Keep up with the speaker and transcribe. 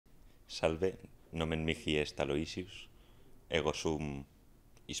Salve, nomen mihi est Aloysius, ego sum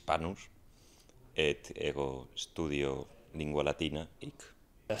Hispanus, et ego studio lingua latina hic.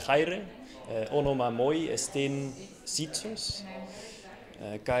 Haire, onoma moi estin Sitsos,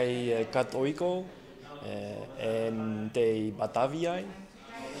 kai Katoiko, en de Bataviae,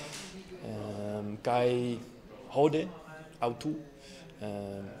 kai Hode, autu,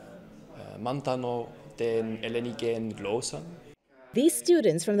 Mantano den Helleniken glosan. These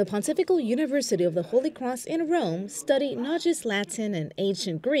students from the Pontifical University of the Holy Cross in Rome study not just Latin and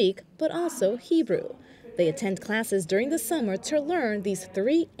ancient Greek, but also Hebrew. They attend classes during the summer to learn these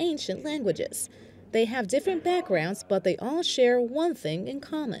three ancient languages. They have different backgrounds, but they all share one thing in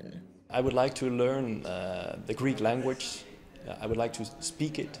common. I would like to learn the Greek language. I would like to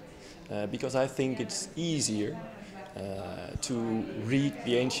speak it because I think it's easier to read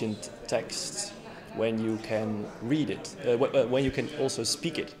the ancient texts when you can read it, when you can also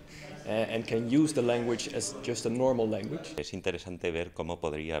speak it and can use the language as just a normal language. Es interesante ver cómo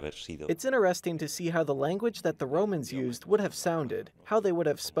podría haber sido. It's interesting to see how the language that the Romans used would have sounded, how they would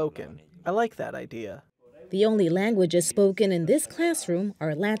have spoken. I like that idea. The only languages spoken in this classroom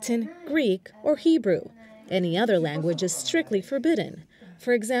are Latin, Greek, or Hebrew. Any other language is strictly forbidden.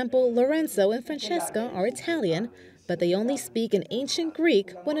 For example, Lorenzo and Francesca are Italian, but they only speak in ancient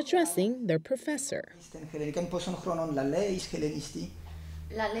Greek when addressing their professor.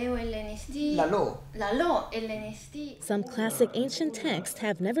 Some classic ancient texts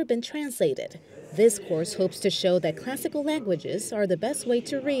have never been translated. This course hopes to show that classical languages are the best way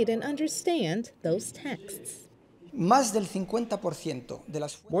to read and understand those texts. More than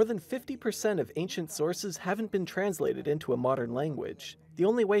 50% of ancient sources haven't been translated into a modern language. The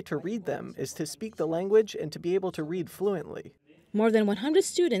only way to read them is to speak the language and to be able to read fluently. More than 100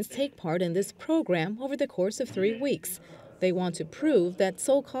 students take part in this program over the course of 3 weeks. They want to prove that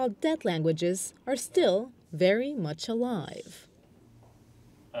so-called dead languages are still very much alive.